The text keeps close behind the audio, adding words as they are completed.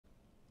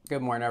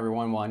Good morning,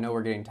 everyone. Well, I know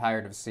we're getting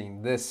tired of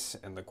seeing this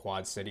in the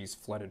Quad Cities: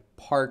 flooded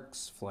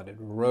parks, flooded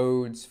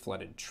roads,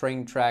 flooded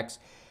train tracks.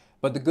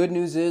 But the good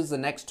news is the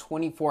next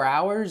 24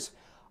 hours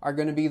are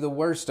going to be the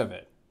worst of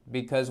it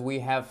because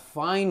we have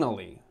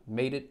finally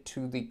made it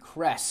to the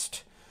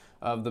crest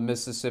of the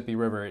Mississippi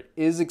River. It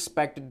is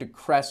expected to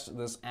crest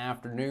this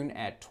afternoon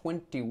at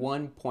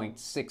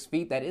 21.6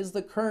 feet. That is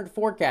the current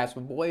forecast,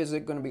 but boy, is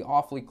it going to be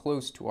awfully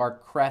close to our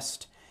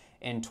crest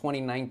in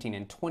 2019.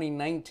 In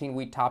 2019,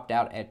 we topped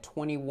out at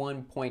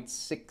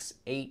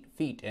 21.68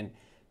 feet. And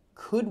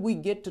could we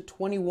get to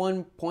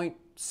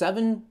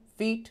 21.7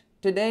 feet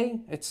today?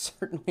 It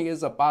certainly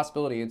is a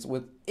possibility. It's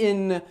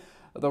within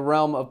the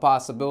realm of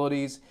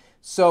possibilities.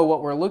 So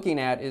what we're looking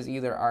at is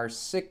either our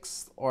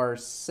 6th or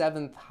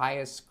 7th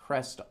highest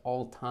crest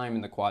all time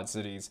in the Quad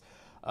Cities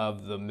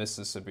of the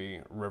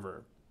Mississippi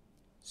River.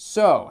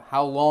 So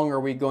how long are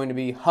we going to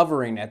be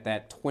hovering at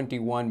that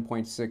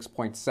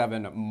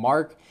 21.6.7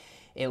 mark?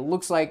 It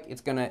looks like it's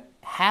going to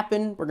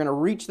happen. We're going to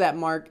reach that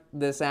mark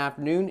this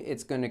afternoon.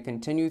 It's going to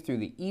continue through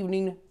the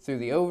evening, through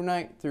the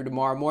overnight, through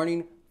tomorrow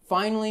morning.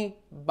 Finally,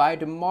 by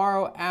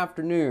tomorrow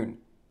afternoon,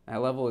 that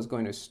level is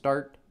going to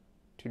start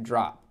to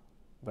drop.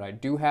 But I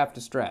do have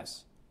to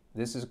stress,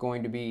 this is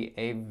going to be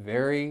a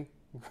very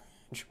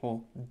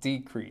gradual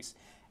decrease.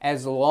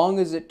 As long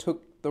as it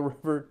took the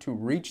river to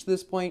reach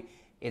this point,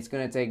 it's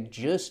going to take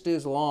just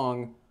as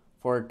long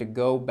for it to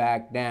go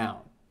back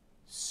down.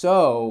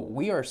 So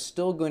we are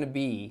still going to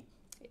be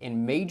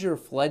in major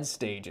flood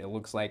stage, it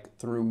looks like,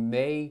 through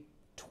May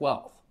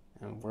 12th.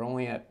 And we're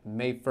only at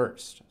May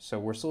 1st. So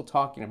we're still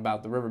talking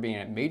about the river being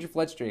at major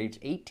flood stage,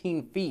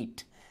 18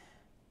 feet,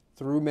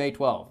 through May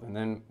 12th. And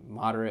then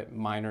moderate,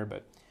 minor.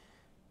 But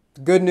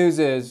the good news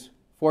is,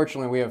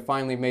 fortunately, we have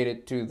finally made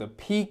it to the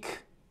peak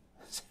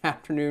this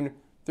afternoon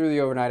through the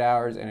overnight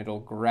hours, and it'll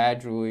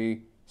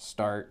gradually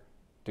start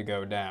to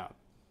go down.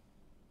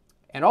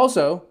 And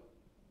also,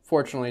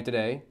 fortunately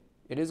today,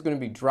 it is going to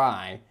be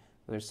dry,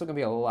 but there's still going to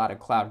be a lot of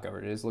cloud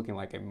cover. It is looking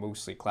like a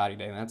mostly cloudy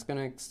day, and that's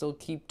going to still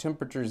keep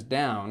temperatures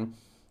down.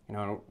 You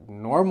know,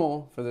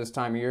 normal for this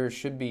time of year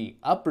should be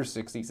upper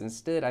 60s.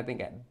 Instead, I think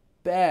at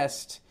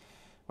best,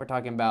 we're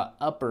talking about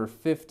upper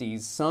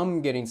 50s,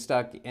 some getting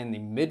stuck in the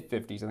mid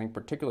 50s, I think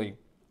particularly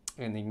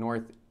in the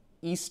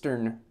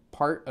northeastern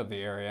part of the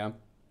area.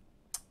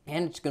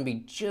 And it's going to be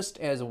just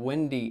as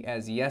windy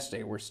as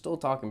yesterday. We're still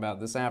talking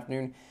about this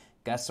afternoon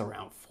gusts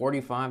around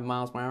 45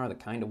 miles per hour, the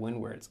kind of wind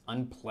where it's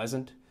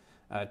unpleasant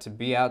to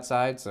be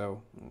outside.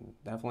 So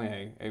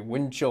definitely a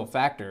wind chill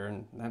factor,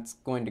 and that's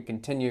going to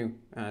continue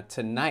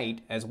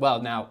tonight as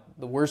well. Now,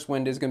 the worst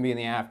wind is going to be in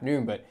the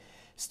afternoon, but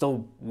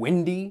still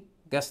windy,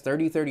 gusts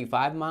 30,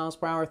 35 miles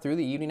per hour through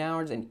the evening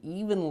hours, and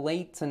even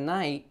late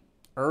tonight,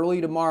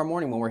 early tomorrow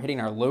morning when we're hitting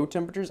our low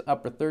temperatures,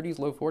 upper 30s,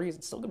 low 40s,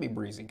 it's still going to be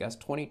breezy.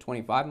 Gusts 20,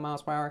 25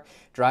 miles per hour.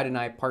 Dry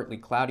tonight, partly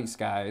cloudy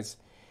skies.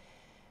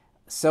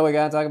 So we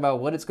got to talk about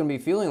what it's going to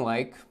be feeling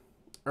like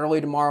early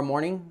tomorrow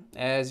morning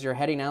as you're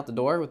heading out the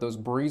door with those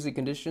breezy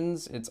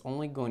conditions. It's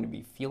only going to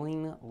be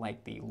feeling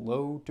like the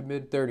low to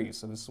mid 30s.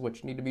 So this is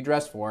what you need to be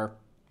dressed for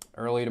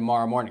early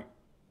tomorrow morning.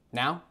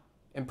 Now,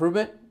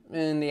 improvement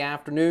in the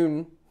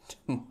afternoon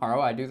tomorrow.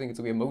 I do think it's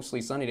going to be a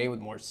mostly sunny day with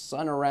more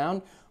sun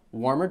around.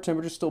 Warmer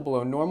temperatures still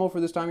below normal for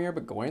this time of year,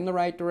 but going in the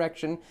right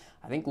direction.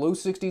 I think low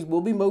 60s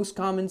will be most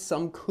common.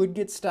 Some could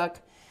get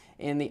stuck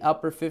in the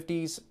upper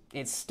 50s.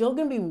 It's still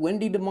going to be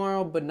windy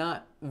tomorrow, but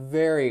not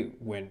very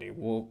windy.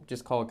 We'll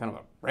just call it kind of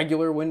a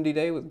regular windy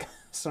day with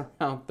gusts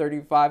around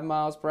 35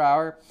 miles per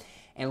hour.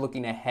 And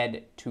looking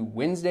ahead to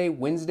Wednesday,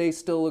 Wednesday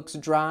still looks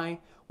dry.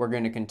 We're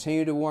going to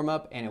continue to warm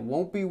up, and it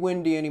won't be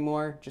windy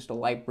anymore, just a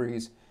light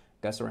breeze,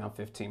 gusts around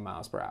 15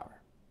 miles per hour.